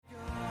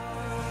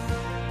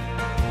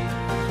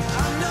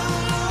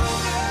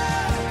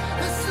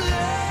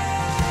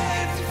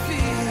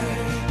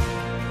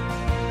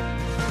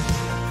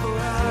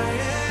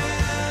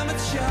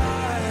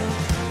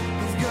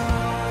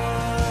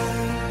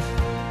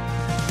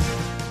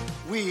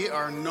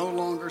are no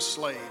longer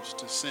slaves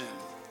to sin.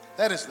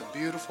 That is the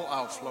beautiful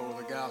outflow of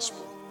the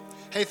gospel.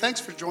 Hey,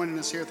 thanks for joining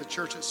us here at the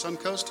church at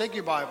Suncoast. Take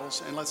your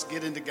Bibles and let's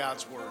get into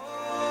God's Word.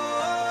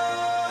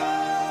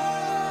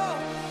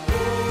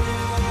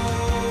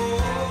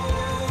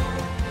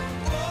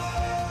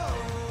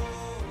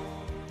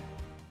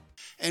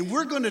 And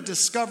we're going to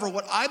discover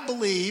what I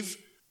believe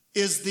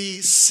is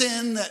the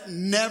sin that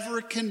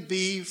never can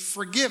be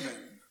forgiven.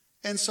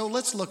 And so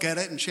let's look at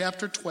it in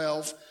chapter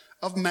 12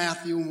 of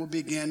Matthew, and we'll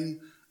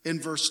begin in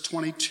verse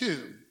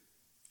 22.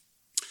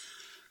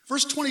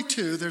 Verse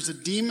 22, there's a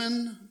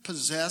demon,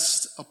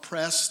 possessed,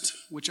 oppressed,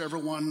 whichever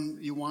one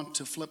you want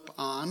to flip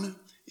on.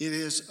 It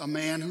is a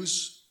man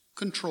who's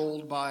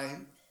controlled by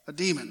a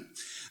demon.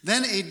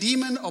 Then a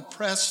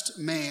demon-oppressed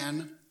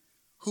man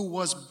who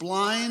was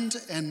blind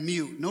and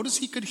mute. Notice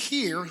he could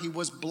hear, he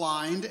was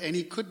blind, and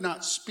he could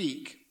not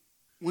speak.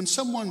 When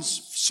someone's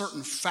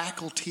certain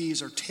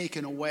faculties are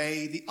taken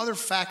away, the other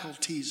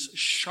faculties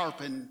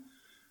sharpen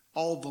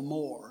all the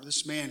more.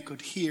 This man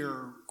could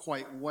hear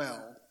quite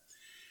well.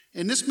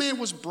 And this man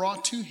was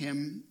brought to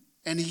him,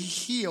 and he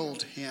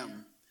healed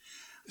him.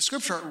 The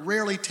scripture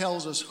rarely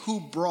tells us who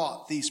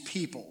brought these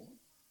people,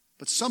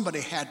 but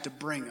somebody had to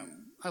bring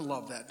them. I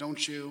love that,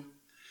 don't you?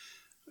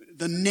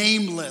 The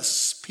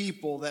nameless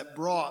people that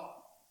brought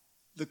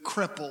the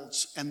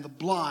cripples and the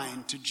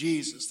blind to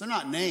Jesus. They're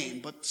not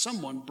named, but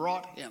someone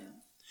brought him.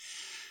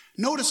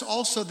 Notice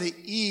also the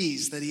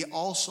ease that he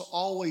also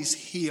always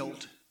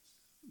healed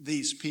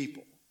these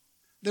people.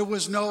 There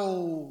was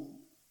no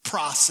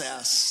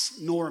process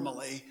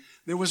normally.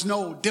 There was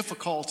no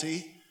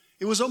difficulty.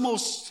 It was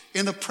almost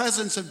in the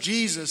presence of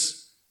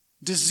Jesus,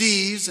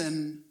 disease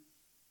and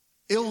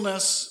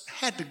illness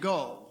had to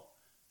go.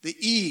 The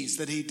ease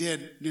that he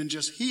did in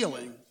just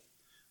healing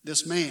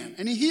this man.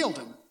 And he healed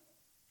him.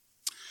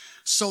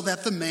 So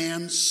that the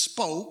man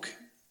spoke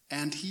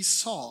and he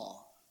saw.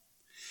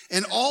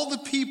 And all the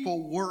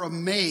people were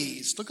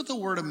amazed. Look at the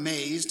word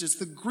amazed. It's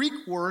the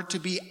Greek word to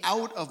be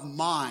out of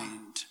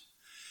mind.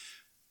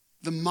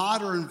 The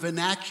modern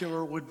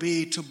vernacular would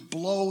be to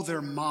blow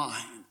their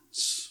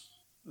minds.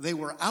 They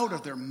were out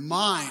of their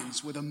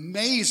minds with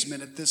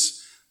amazement at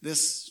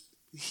this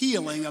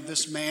healing of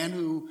this man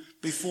who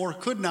before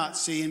could not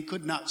see and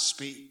could not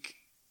speak.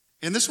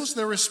 And this was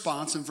their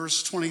response in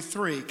verse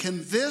 23.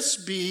 Can this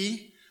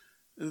be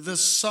the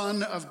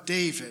son of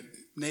David?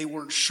 And they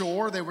weren't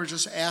sure. They were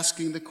just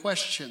asking the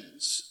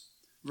questions.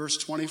 Verse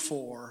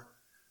 24,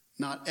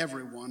 not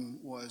everyone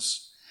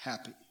was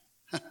happy.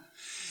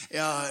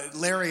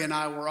 Larry and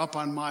I were up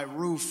on my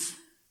roof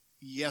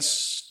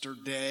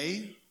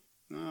yesterday.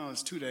 No, it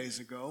was 2 days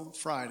ago,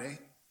 Friday.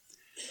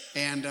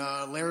 And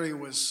Larry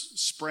was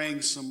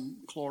spraying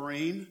some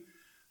chlorine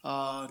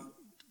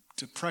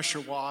to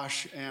pressure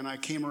wash, and I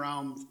came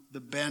around the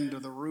bend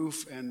of the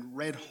roof, and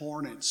red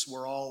hornets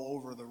were all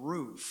over the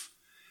roof.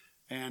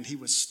 And he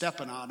was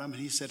stepping on them,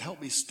 and he said,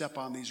 help me step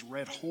on these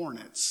red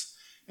hornets.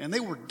 And they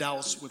were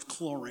doused with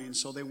chlorine,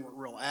 so they weren't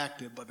real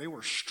active, but they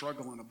were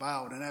struggling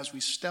about. And as we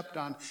stepped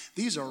on,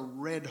 these are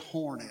red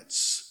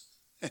hornets.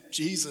 And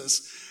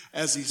Jesus,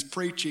 as he's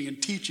preaching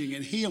and teaching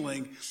and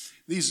healing,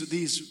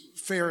 these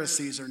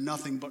Pharisees are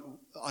nothing but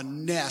a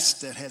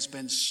nest that has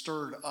been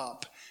stirred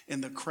up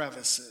in the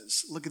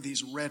crevices. Look at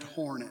these red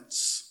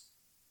hornets.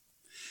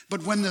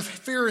 But when the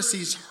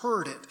Pharisees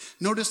heard it,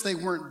 notice they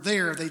weren't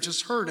there, they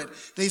just heard it.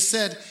 They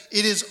said,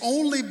 it is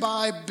only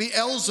by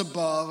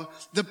Beelzebub,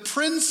 the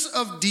prince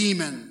of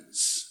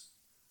demons,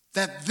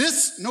 that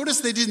this, notice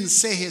they didn't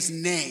say his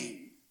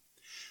name.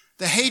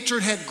 The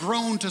hatred had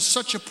grown to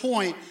such a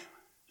point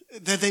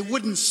that they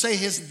wouldn't say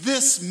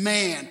this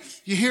man.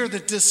 You hear the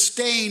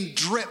disdain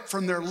drip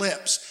from their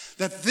lips,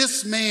 that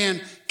this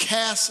man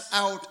casts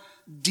out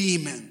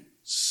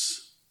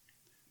demons.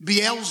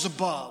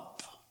 Beelzebub.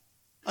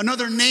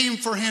 Another name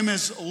for him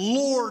is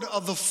Lord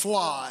of the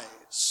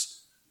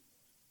Flies.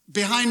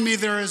 Behind me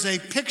there is a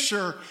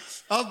picture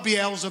of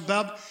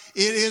Beelzebub.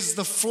 It is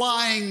the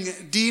flying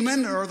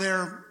demon, or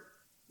their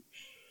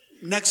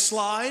next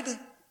slide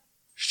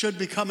should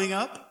be coming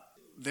up.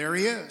 There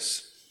he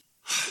is.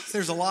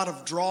 There's a lot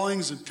of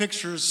drawings and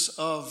pictures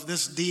of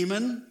this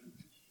demon.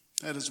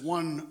 That is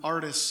one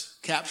artist's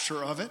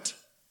capture of it.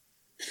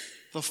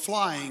 The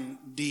flying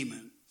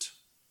demon.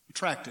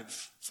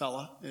 Attractive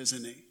fella,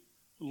 isn't he?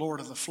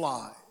 Lord of the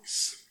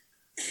Flies.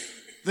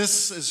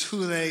 This is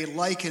who they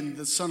likened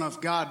the Son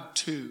of God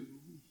to.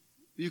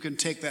 You can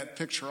take that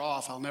picture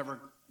off. I'll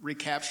never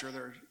recapture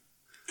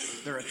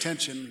their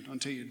attention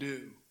until you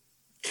do.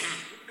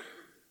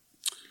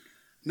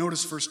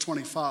 Notice verse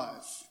 25.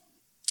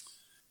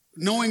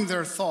 Knowing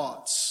their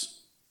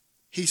thoughts,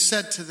 he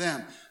said to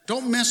them,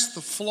 don't miss the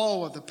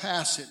flow of the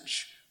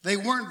passage. They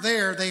weren't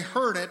there. They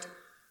heard it.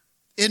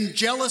 In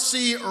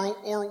jealousy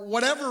or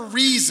whatever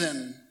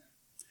reason,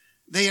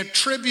 they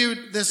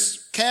attribute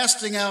this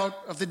casting out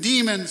of the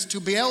demons to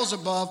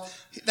Beelzebub.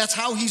 That's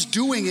how he's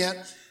doing it.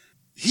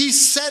 He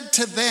said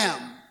to them,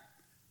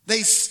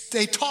 they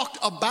talked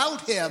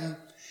about him.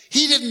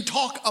 He didn't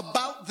talk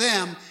about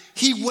them.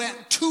 He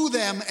went to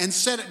them and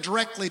said it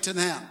directly to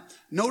them.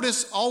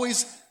 Notice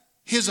always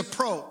his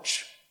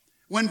approach.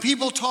 When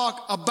people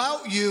talk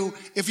about you,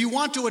 if you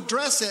want to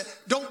address it,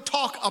 don't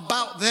talk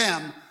about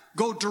them.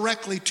 Go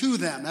directly to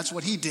them. That's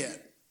what he did.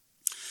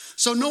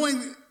 So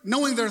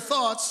knowing their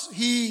thoughts,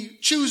 he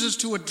chooses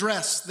to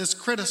address this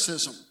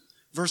criticism.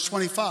 Verse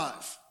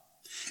 25.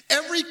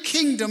 Every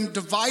kingdom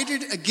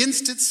divided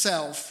against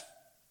itself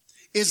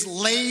is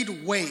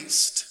laid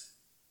waste,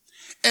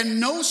 and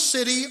no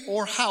city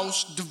or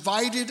house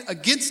divided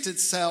against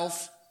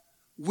itself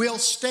will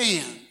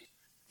stand.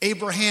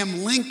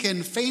 Abraham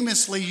Lincoln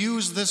famously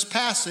used this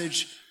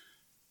passage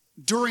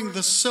during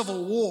the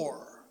Civil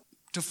War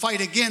to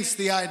fight against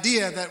the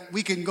idea that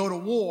we can go to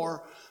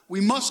war. We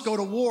must go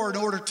to war in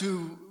order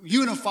to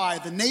unify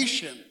the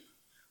nation.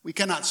 We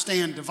cannot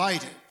stand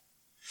divided.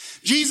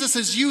 Jesus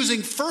is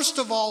using, first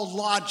of all,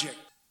 logic.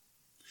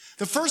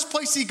 The first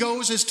place he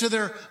goes is to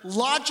their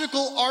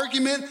logical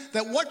argument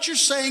that what you're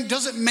saying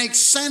doesn't make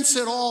sense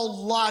at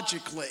all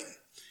logically.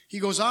 He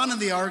goes on in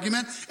the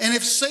argument, and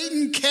if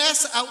Satan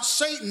casts out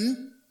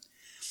Satan,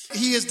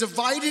 he is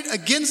divided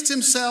against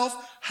himself.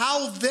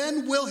 How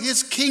then will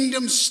his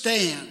kingdom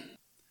stand?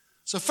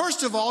 So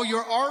first of all,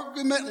 your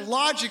argument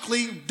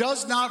logically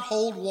does not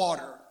hold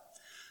water.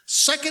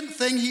 Second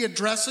thing he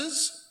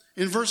addresses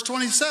in verse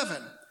 27,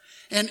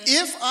 and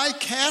if I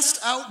cast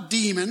out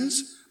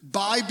demons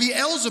by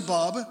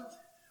Beelzebub,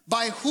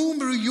 by whom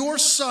do your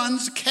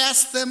sons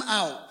cast them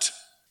out?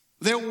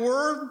 There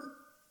were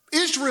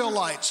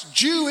Israelites,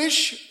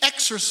 Jewish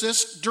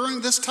exorcists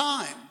during this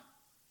time.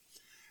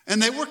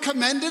 And they were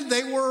commended.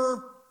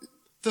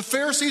 The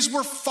Pharisees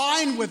were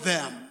fine with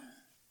them.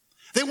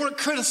 They weren't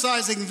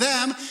criticizing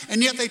them,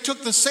 and yet they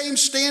took the same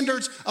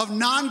standards of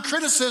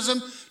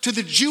non-criticism to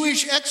the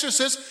Jewish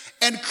exorcists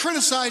and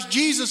criticized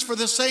Jesus for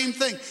the same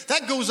thing.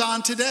 That goes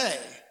on today.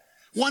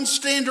 One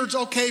standard's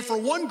okay for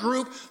one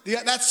group,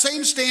 that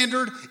same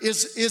standard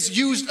is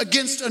used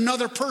against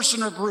another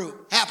person or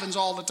group. Happens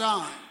all the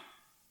time.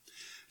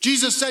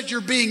 Jesus said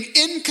you're being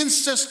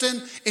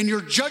inconsistent in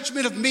your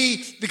judgment of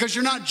me because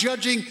you're not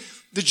judging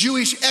the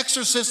Jewish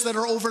exorcists that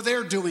are over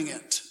there doing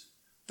it.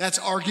 That's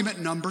argument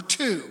number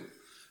 2.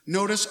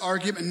 Notice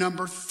argument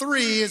number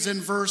 3 is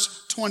in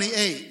verse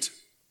 28.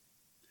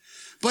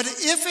 But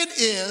if it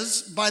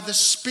is by the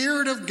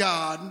Spirit of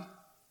God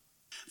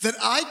that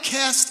I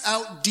cast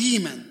out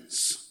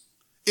demons,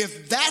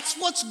 if that's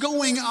what's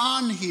going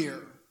on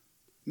here,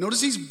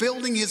 notice he's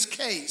building his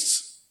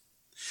case,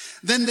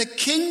 then the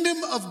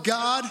kingdom of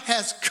God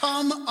has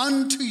come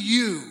unto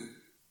you.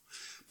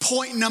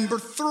 Point number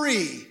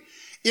 3,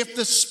 if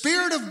the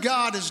Spirit of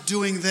God is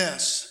doing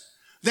this,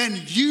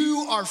 then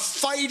you are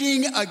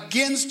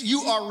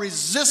you are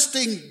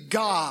resisting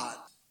God.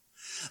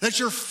 That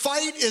your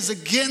fight is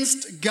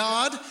against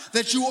God,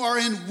 that you are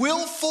in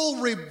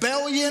willful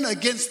rebellion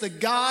against the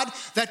God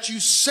that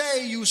you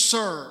say you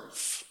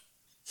serve.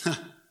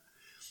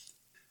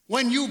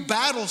 When you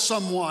battle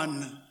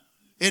someone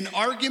in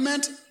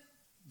argument,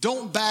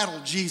 don't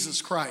battle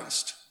Jesus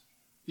Christ.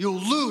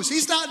 You'll lose.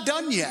 He's not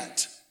done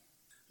yet.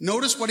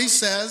 Notice what he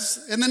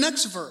says in the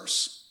next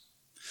verse.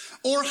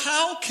 Or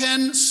how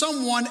can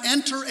someone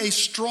enter a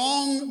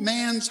strong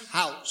man's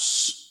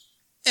house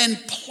and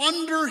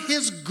plunder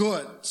his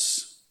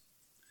goods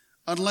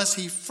unless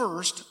he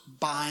first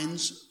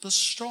binds the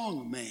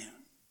strong man?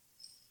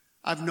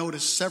 I've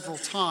noticed several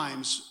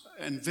times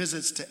in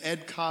visits to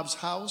Ed Cobb's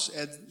house,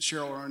 Ed and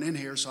Cheryl aren't in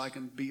here, so I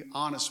can be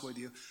honest with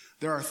you.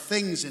 There are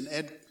things in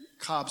Ed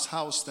Cobb's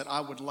house that I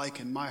would like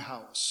in my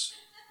house.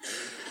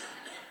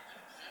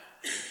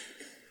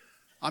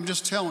 I'm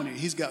just telling you,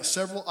 he's got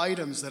several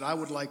items that I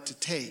would like to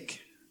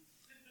take.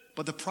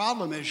 But the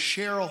problem is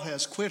Cheryl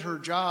has quit her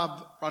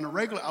job on a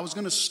regular. I was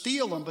going to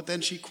steal them, but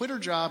then she quit her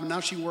job and now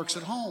she works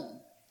at home.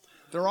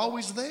 They're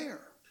always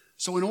there.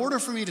 So in order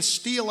for me to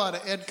steal out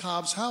of Ed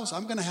Cobb's house,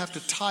 I'm going to have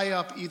to tie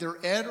up either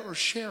Ed or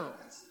Cheryl.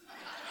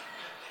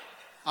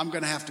 I'm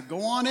going to have to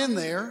go on in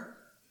there.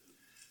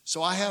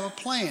 So I have a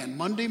plan.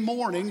 Monday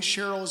morning,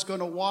 Cheryl is going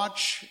to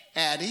watch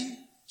Addie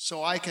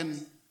so I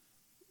can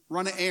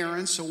run an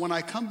errand. So when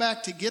I come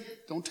back to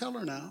don't tell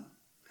her now.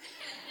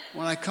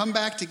 When I come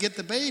back to get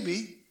the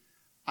baby,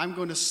 I'm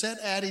going to set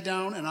Addie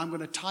down and I'm going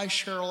to tie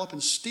Cheryl up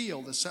and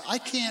steal this. I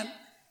can't,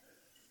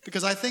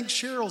 because I think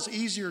Cheryl's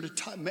easier to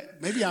tie.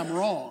 Maybe I'm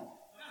wrong.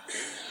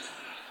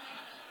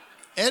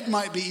 Ed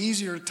might be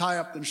easier to tie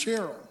up than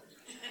Cheryl.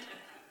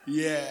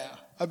 Yeah,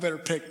 I better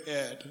pick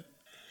Ed.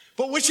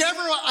 But whichever,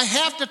 I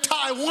have to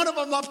tie one of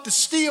them up to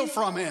steal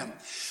from him.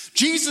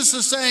 Jesus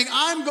is saying,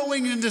 I'm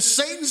going into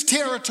Satan's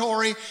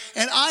territory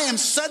and I am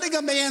setting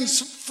a man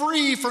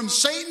free from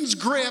Satan's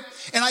grip,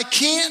 and I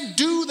can't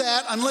do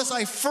that unless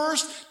I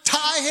first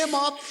tie him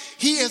up.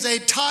 He is a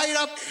tied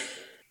up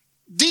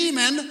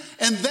demon,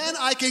 and then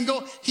I can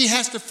go. He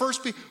has to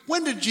first be.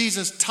 When did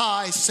Jesus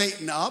tie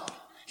Satan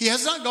up? He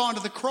has not gone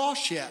to the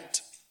cross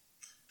yet.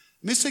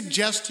 Let me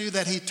suggest to you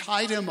that he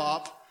tied him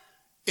up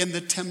in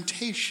the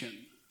temptation.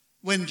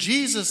 When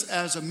Jesus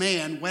as a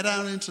man went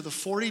out into the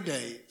 40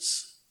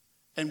 days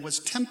and was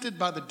tempted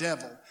by the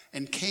devil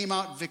and came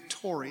out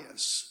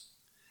victorious,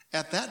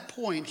 At that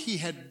point, he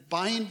had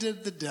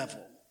binded the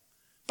devil.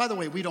 By the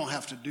way, we don't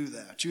have to do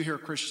that. You hear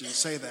Christians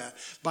say that.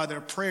 By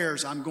their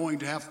prayers, I'm going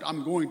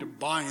to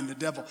bind the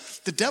devil.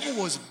 The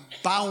devil was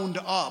bound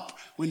up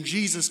when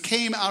Jesus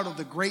came out of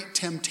the great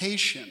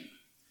temptation.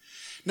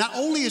 Not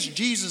only is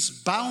Jesus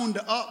bound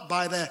up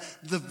by the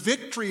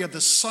victory of the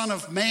Son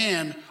of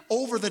Man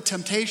over the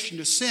temptation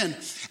to sin,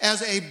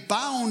 as a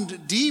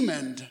bound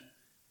demon,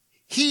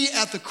 he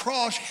at the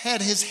cross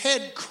had his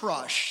head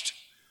crushed.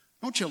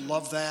 Don't you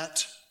love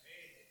that?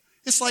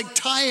 It's like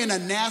tying a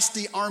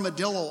nasty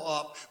armadillo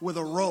up with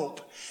a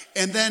rope.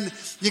 And then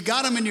you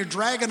got him and you're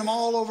dragging him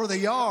all over the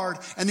yard.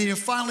 And then you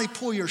finally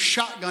pull your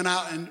shotgun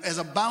out, and as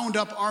a bound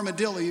up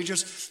armadillo, you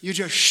just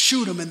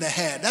shoot him in the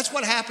head. That's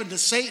what happened to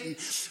Satan.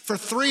 For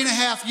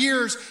 3.5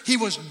 years, he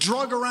was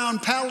drug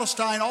around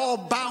Palestine all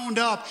bound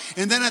up.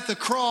 And then at the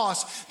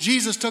cross,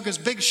 Jesus took his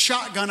big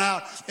shotgun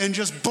out and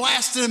just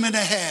blasted him in the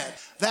head.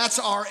 That's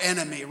our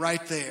enemy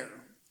right there.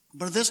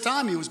 But at this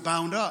time, he was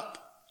bound up.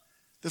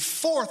 The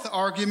fourth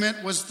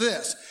argument was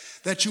this,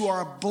 that you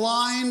are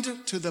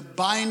blind to the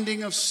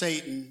binding of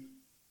Satan,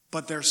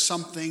 but there's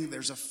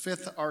a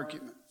fifth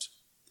argument.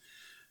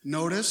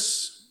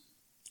 Notice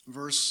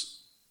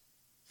verse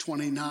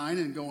 29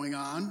 and going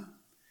on.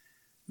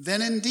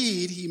 Then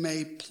indeed he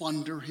may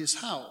plunder his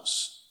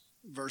house.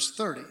 Verse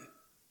 30.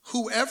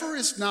 Whoever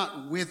is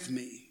not with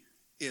me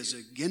is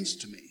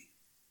against me.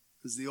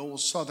 As the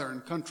old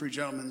Southern country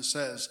gentleman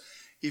says,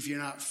 if you're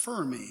not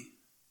for me,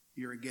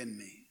 you're against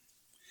me.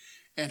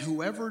 And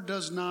whoever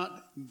does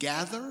not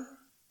gather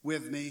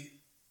with me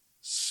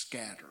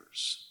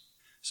scatters.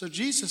 So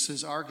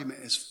Jesus' argument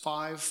is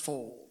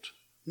fivefold.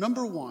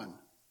 Number one,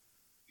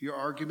 your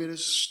argument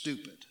is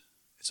stupid.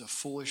 It's a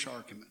foolish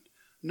argument.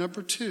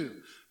 Number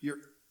two,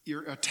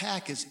 your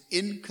attack is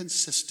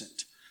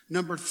inconsistent.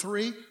 Number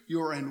three,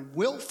 you are in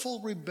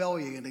willful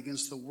rebellion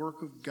against the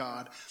work of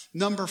God.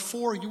 Number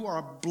four, you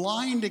are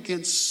blind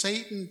against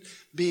Satan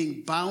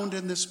being bound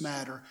in this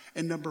matter.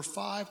 And number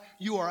five,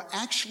 you are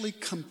actually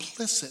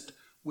complicit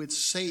with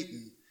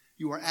Satan.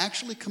 You are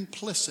actually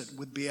complicit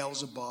with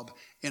Beelzebub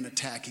in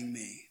attacking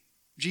me.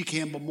 G.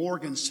 Campbell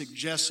Morgan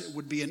suggests it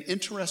would be an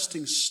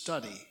interesting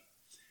study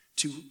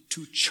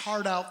to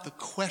chart out the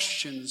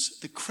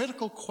questions, the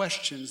critical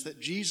questions that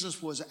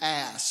Jesus was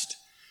asked,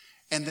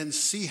 and then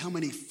see how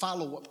many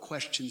follow-up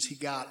questions he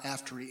got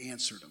after he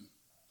answered them.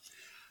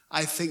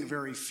 I think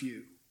very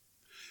few.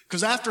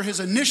 Because after his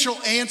initial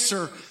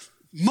answer,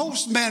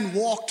 most men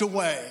walked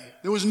away.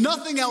 There was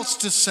nothing else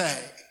to say.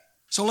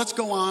 So let's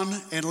go on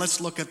and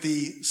let's look at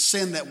the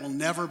sin that will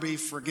never be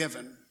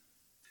forgiven.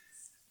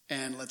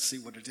 And let's see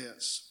what it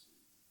is.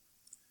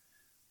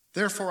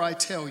 Therefore I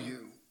tell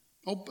you,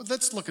 but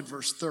let's look at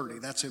verse 30.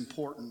 That's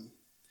important.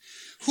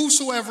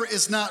 Whosoever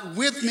is not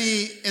with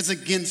me is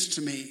against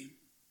me.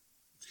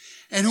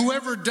 And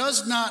whoever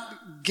does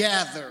not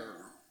gather,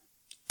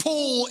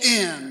 pull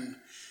in.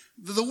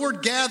 The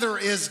word gather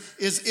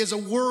is a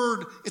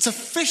word, it's a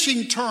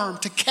fishing term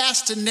to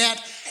cast a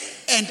net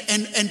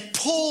and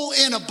pull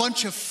in a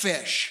bunch of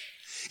fish.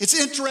 It's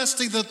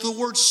interesting that the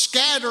word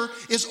scatter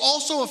is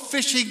also a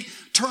fishing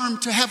term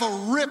to have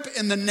a rip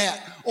in the net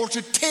or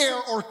to tear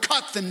or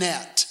cut the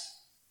net.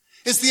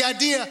 It's the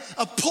idea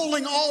of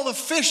pulling all the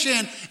fish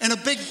in and a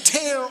big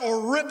tear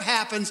or rip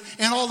happens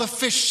and all the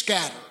fish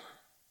scatter.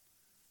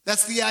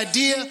 That's the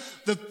idea,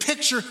 the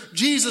picture.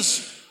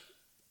 Jesus,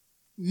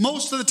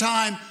 most of the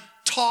time,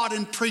 taught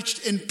and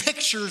preached in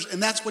pictures,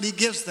 and that's what he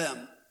gives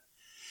them.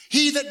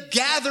 He that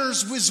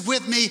gathers is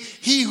with me,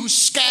 he who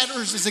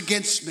scatters is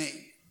against me.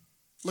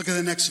 Look at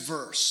the next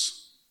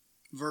verse,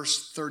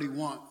 verse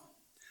 31.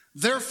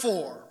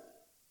 Therefore,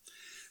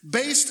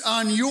 based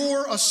on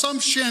your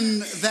assumption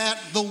that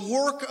the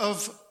work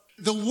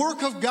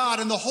of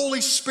God and the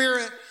Holy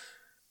Spirit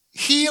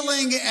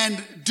healing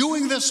and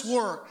doing this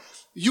work,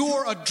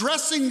 you're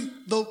addressing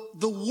the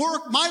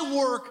work, my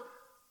work,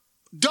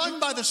 done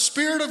by the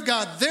Spirit of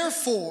God.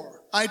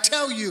 Therefore, I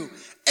tell you,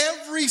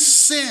 every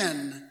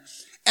sin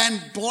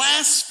and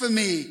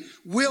blasphemy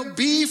will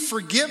be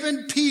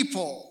forgiven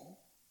people.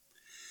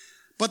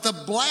 But the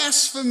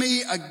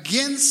blasphemy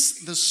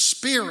against the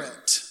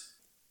Spirit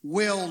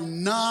will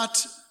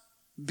not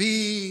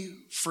be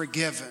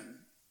forgiven.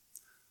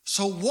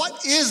 So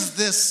what is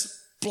this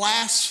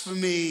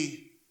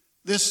blasphemy?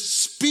 This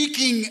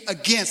speaking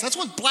against. That's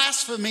what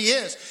blasphemy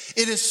is.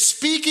 It is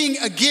speaking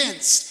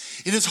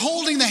against. It is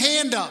holding the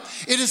hand up.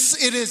 It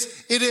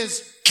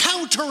is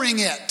countering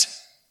it.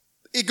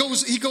 He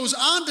goes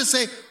on to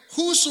say,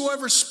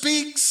 whosoever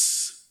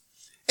speaks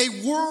a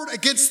word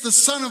against the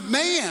Son of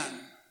Man,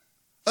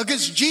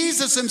 against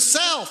Jesus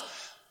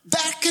himself,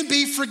 that can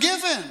be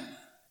forgiven.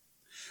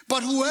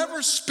 But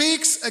whoever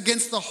speaks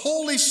against the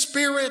Holy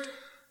Spirit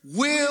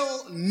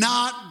will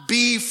not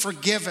be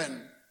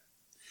forgiven,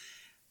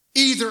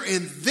 either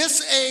in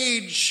this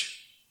age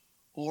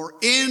or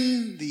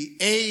in the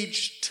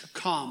age to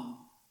come.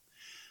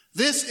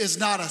 This is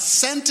not a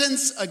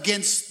sentence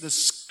against the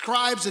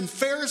scribes and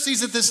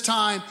Pharisees at this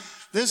time.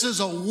 This is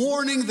a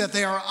warning that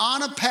they are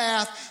on a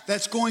path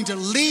that's going to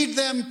lead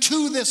them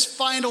to this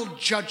final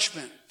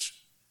judgment.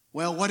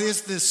 Well, what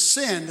is this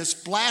sin, this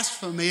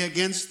blasphemy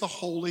against the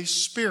Holy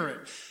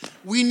Spirit?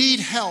 We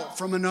need help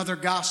from another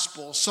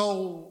gospel.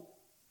 So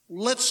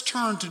let's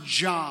turn to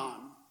John.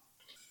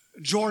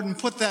 Jordan,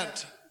 put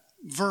that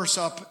verse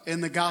up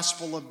in the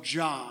Gospel of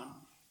John.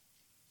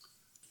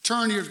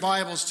 Turn your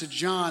Bibles to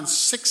John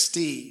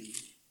 16.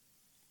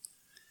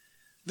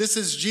 This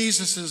is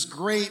Jesus'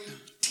 great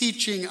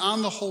teaching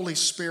on the Holy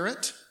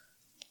Spirit,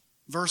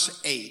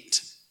 verse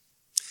 8.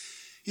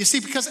 You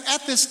see, because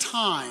at this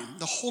time,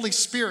 the Holy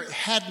Spirit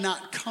had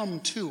not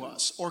come to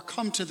us or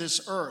come to this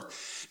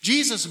earth.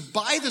 Jesus,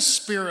 by the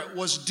Spirit,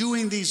 was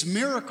doing these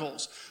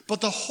miracles, but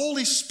the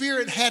Holy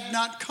Spirit had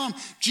not come.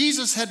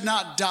 Jesus had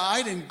not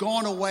died and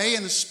gone away,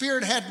 and the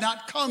Spirit had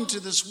not come to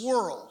this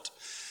world.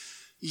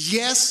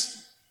 Yes,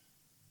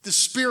 the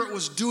Spirit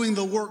was doing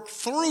the work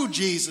through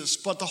Jesus,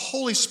 but the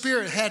Holy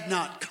Spirit had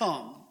not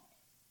come.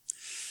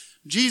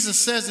 Jesus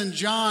says in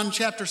John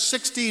chapter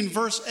 16,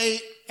 verse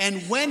 8,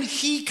 and when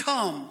he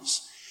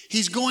comes,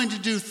 he's going to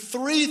do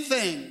three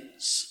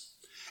things.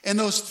 And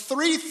those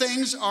three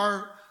things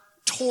are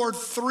toward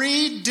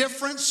three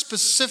different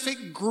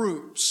specific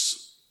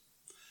groups.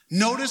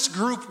 Notice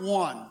group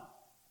one.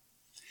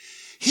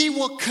 He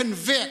will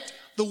convict.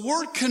 The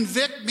word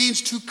convict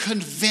means to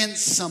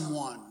convince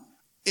someone.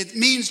 It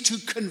means to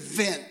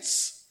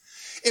convince.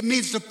 It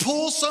means to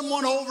pull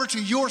someone over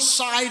to your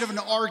side of an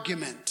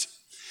argument.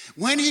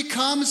 When he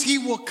comes, he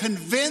will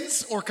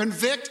convince or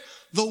convict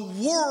the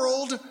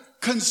world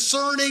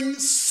concerning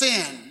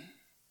sin.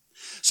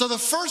 So the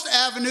first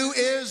avenue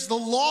is the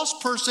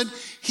lost person.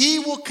 He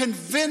will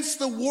convince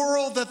the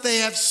world that they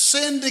have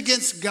sinned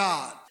against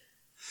God.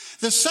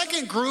 The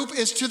second group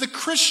is to the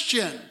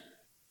Christian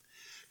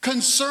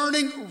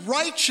concerning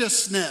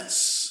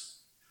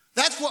righteousness.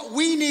 That's what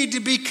we need to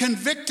be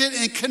convicted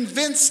and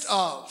convinced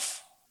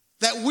of,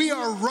 that we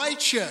are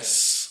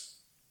righteous.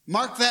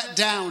 Mark that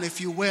down,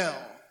 if you will.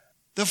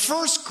 The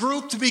first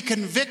group to be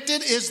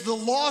convicted is the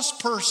lost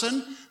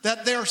person,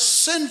 that they're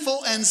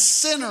sinful and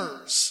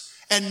sinners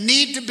and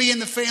need to be in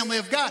the family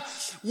of God.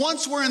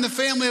 Once we're in the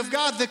family of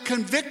God, the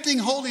convicting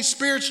Holy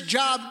Spirit's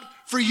job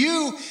for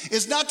you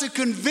is not to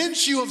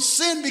convince you of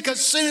sin, because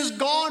sin is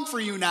gone for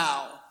you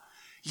now.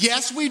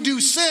 Yes, we do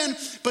sin,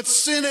 but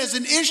sin as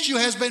an issue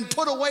has been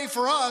put away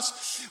for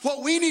us.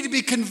 What we need to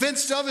be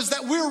convinced of is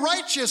that we're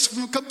righteous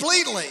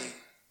completely.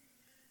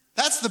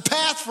 That's the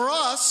path for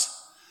us.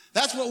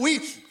 That's what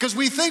because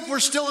we think we're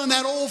still in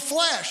that old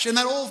flesh,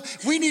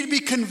 we need to be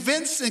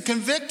convinced and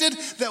convicted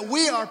that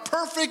we are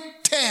perfect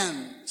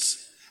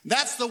tens.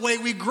 That's the way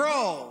we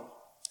grow.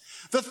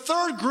 The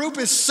third group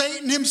is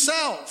Satan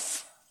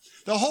himself.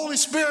 The Holy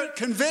Spirit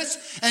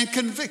convinced and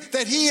convict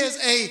that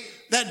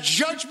that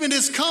judgment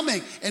is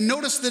coming. And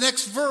notice the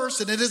next verse,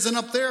 and it isn't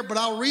up there, but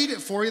I'll read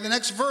it for you. The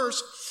next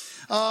verse,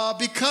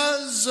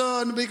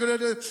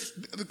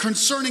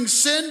 concerning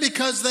sin,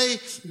 because they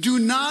do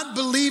not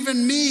believe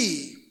in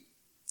me.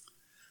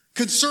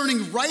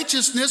 Concerning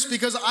righteousness,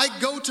 because I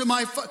go to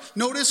my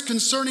notice,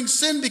 concerning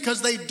sin, because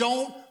they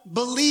don't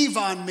believe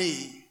on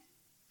me.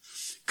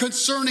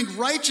 Concerning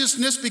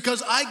righteousness,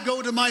 because I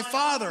go to my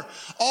Father.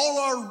 All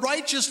our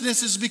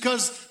righteousness is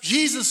because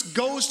Jesus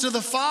goes to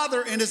the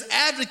Father and is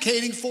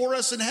advocating for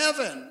us in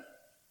heaven.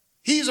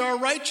 He's our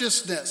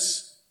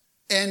righteousness.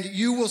 And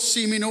you will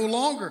see me no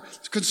longer.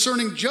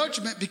 Concerning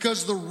judgment,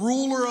 because the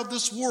ruler of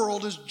this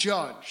world is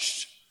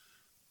judged.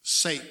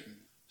 Satan.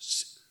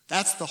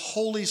 That's the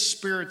Holy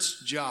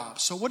Spirit's job.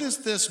 So what is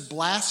this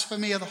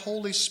blasphemy of the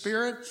Holy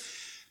Spirit?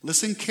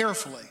 Listen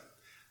carefully.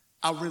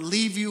 I'll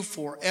relieve you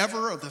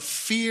forever of the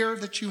fear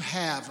that you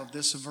have of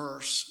this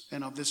verse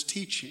and of this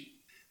teaching.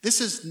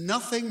 This is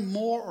nothing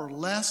more or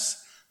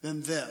less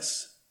than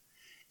this.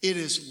 It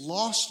is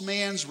lost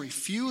man's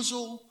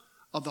refusal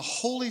of the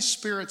Holy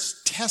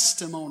Spirit's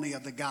testimony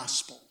of the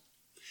gospel.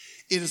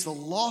 It is the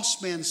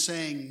lost man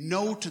saying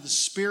no to the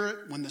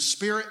Spirit when the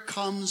Spirit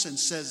comes and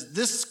says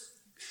this,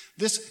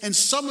 and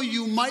some of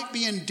you might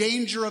be in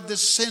danger of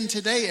this sin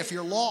today if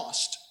you're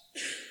lost.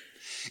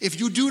 If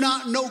you do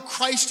not know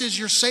Christ as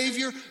your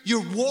Savior,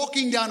 you're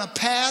walking down a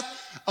path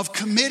of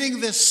committing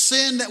this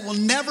sin that will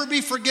never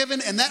be forgiven,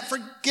 and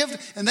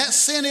that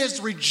sin is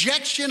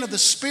rejection of the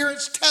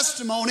Spirit's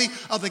testimony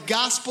of the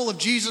gospel of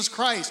Jesus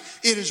Christ.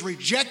 It is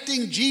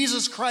rejecting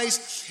Jesus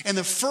Christ, and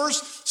the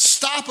first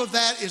stop of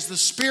that is the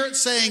Spirit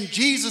saying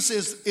Jesus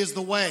is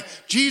the way,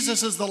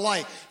 Jesus is the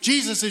light,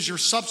 Jesus is your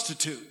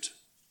substitute,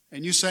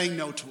 and you saying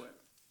no to it.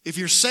 If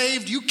you're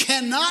saved, you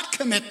cannot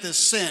commit this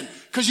sin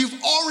because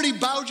you've already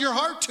bowed your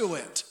heart to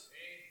it.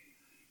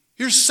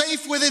 You're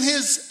safe within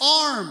his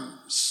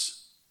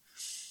arms.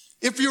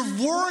 If you're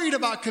worried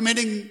about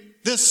committing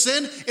this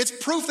sin, it's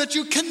proof that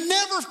you can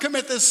never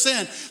commit this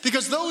sin,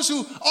 because those who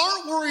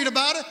aren't worried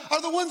about it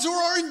are the ones who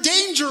are in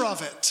danger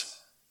of it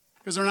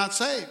because they're not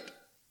saved.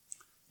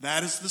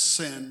 That is the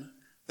sin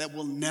that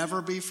will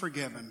never be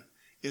forgiven,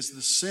 is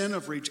the sin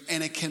of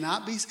and it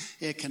cannot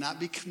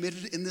be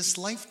committed in this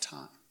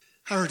lifetime.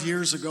 I heard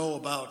years ago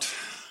about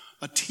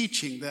a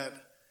teaching that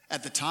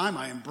at the time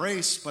I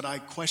embraced, but I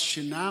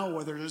question now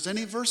whether there's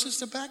any verses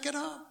to back it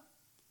up.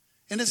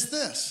 And it's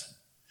this,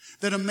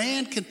 that a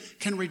man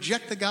can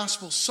reject the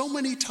gospel so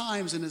many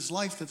times in his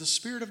life that the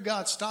Spirit of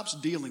God stops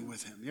dealing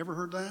with him. You ever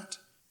heard that?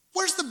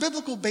 Where's the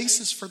biblical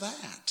basis for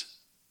that?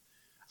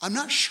 I'm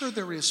not sure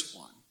there is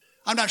one.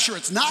 I'm not sure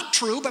it's not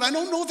true, but I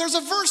don't know if there's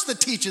a verse that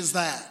teaches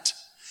that.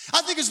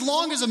 I think as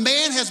long as a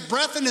man has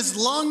breath in his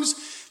lungs,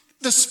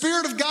 the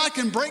Spirit of God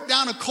can break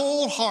down a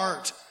cold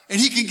heart and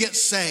he can get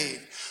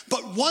saved.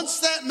 But once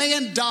that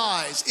man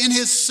dies in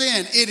his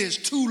sin, it is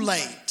too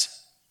late.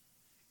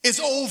 It's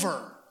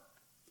over.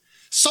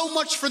 So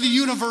much for the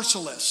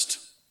universalist.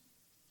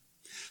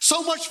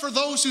 So much for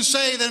those who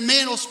say that a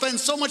man will spend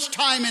so much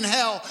time in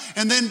hell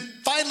and then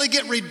finally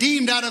get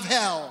redeemed out of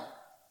hell.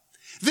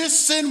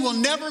 This sin will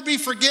never be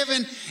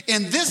forgiven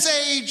in this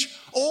age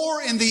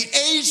or in the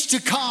age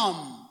to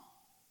come.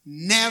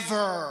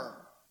 Never.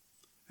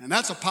 And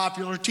that's a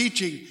popular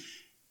teaching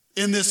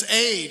in this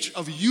age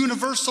of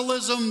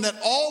universalism, that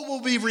all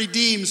will be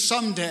redeemed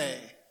someday.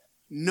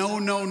 No,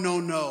 no, no,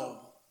 no.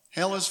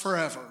 Hell is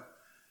forever.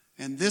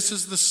 And this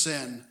is the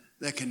sin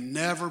that can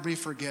never be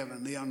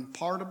forgiven, the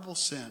unpardonable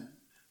sin,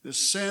 the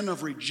sin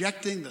of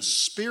rejecting the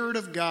Spirit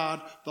of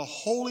God, the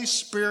Holy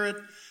Spirit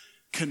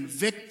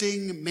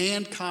convicting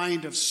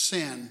mankind of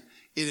sin.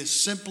 It is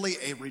simply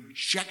a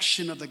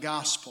rejection of the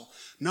gospel.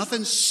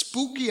 Nothing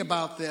spooky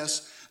about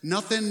this,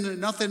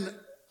 nothing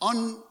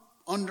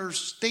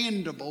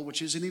understandable,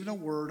 which isn't even a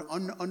word,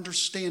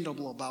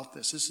 ununderstandable about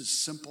this. This is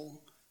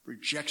simple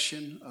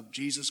rejection of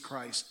Jesus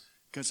Christ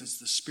because it's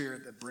the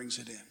Spirit that brings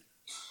it in.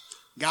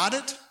 Got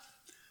it?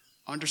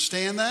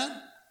 Understand that?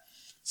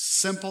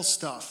 Simple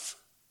stuff,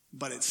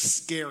 but it's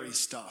scary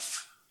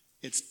stuff.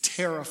 It's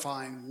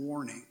terrifying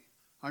warning.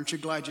 Aren't you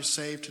glad you're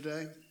saved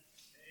today?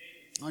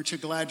 Aren't you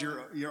glad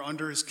you're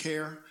under his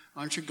care?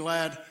 Aren't you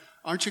glad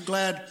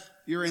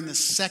you're in the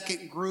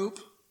second group?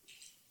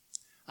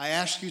 I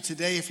ask you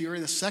today, if you're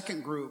in the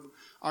second group,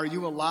 are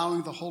you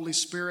allowing the Holy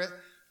Spirit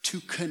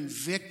to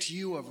convict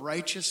you of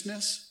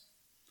righteousness?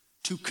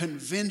 To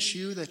convince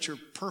you that you're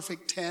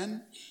perfect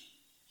 10?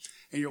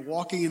 And you're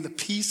walking in the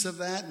peace of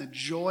that and the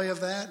joy of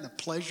that and the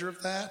pleasure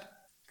of that?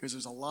 Because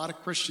there's a lot of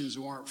Christians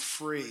who aren't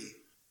free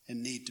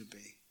and need to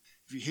be.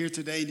 If you're here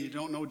today and you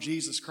don't know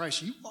Jesus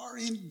Christ, you are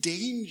in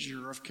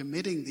danger of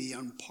committing the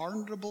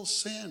unpardonable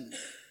sin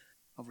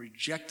of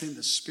rejecting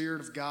the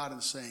Spirit of God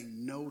and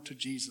saying no to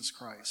Jesus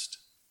Christ.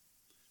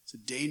 It's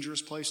a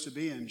dangerous place to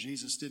be in.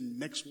 Jesus didn't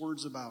mix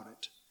words about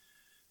it.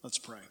 Let's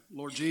pray.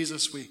 Lord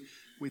Jesus,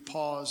 we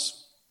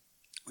pause.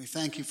 We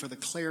thank you for the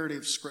clarity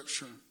of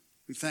Scripture.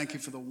 We thank you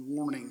for the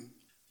warning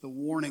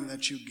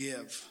that you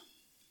give,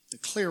 the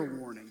clear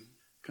warning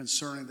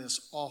concerning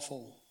this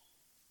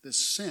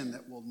sin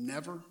that will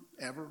never,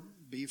 ever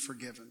be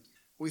forgiven.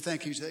 We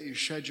thank you that you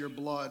shed your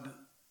blood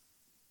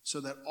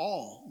so that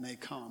all may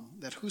come,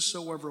 that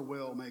whosoever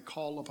will may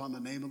call upon the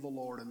name of the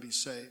Lord and be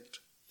saved.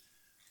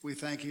 We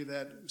thank you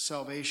that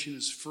salvation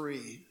is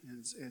free,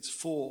 and it's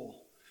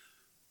full,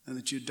 and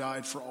that you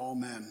died for all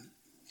men.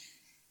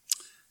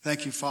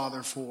 Thank you,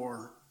 Father,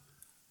 for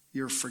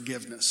your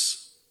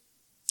forgiveness.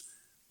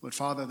 But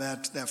Father,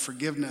 that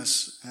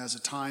forgiveness has a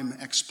time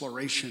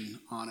exploration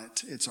on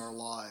it. It's our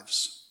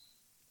lives.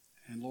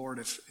 And Lord,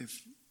 if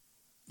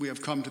we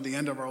have come to the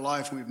end of our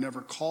life and we've never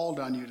called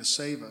on you to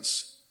save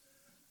us,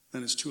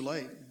 then it's too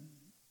late.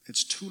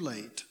 It's too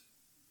late.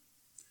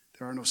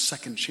 There are no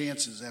second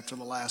chances after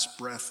the last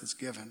breath is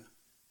given.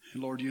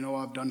 And Lord, you know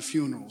I've done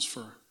funerals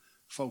for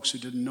folks who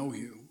didn't know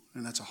you,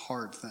 and that's a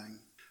hard thing.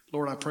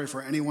 Lord, I pray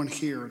for anyone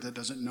here that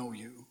doesn't know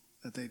you,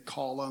 that they'd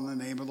call on the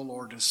name of the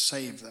Lord to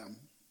save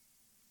them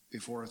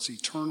before it's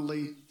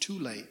eternally too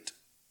late.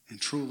 And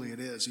truly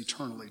it is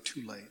eternally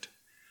too late.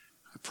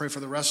 I pray for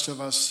the rest of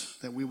us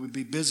that we would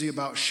be busy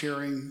about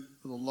sharing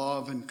the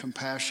love and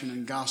compassion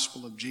and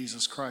gospel of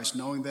Jesus Christ,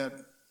 knowing that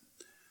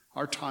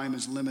our time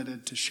is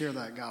limited to share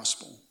that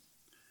gospel,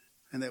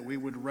 and that we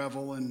would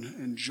revel and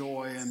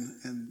enjoy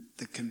in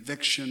the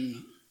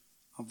conviction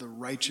of the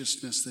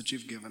righteousness that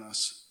you've given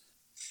us,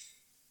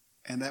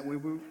 and that we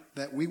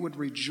would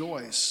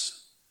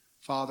rejoice,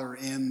 Father,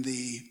 in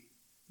the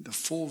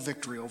full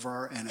victory over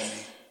our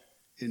enemy.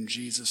 In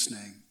Jesus'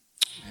 name,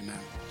 amen.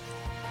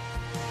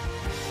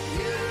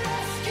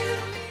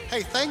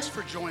 Hey, thanks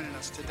for joining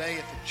us today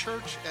at the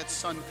church at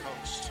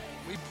Suncoast.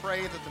 We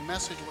pray that the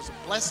message was a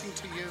blessing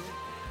to you.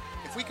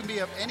 If we can be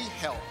of any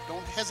help,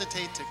 don't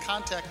hesitate to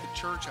contact the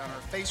church on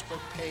our Facebook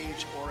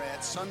page or at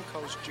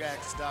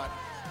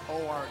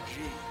suncoastjax.org.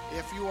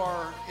 If you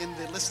are in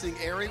the listening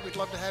area, we'd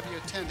love to have you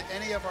attend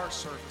any of our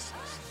services.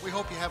 We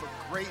hope you have a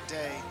great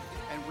day,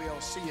 and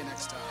we'll see you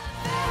next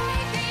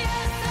time.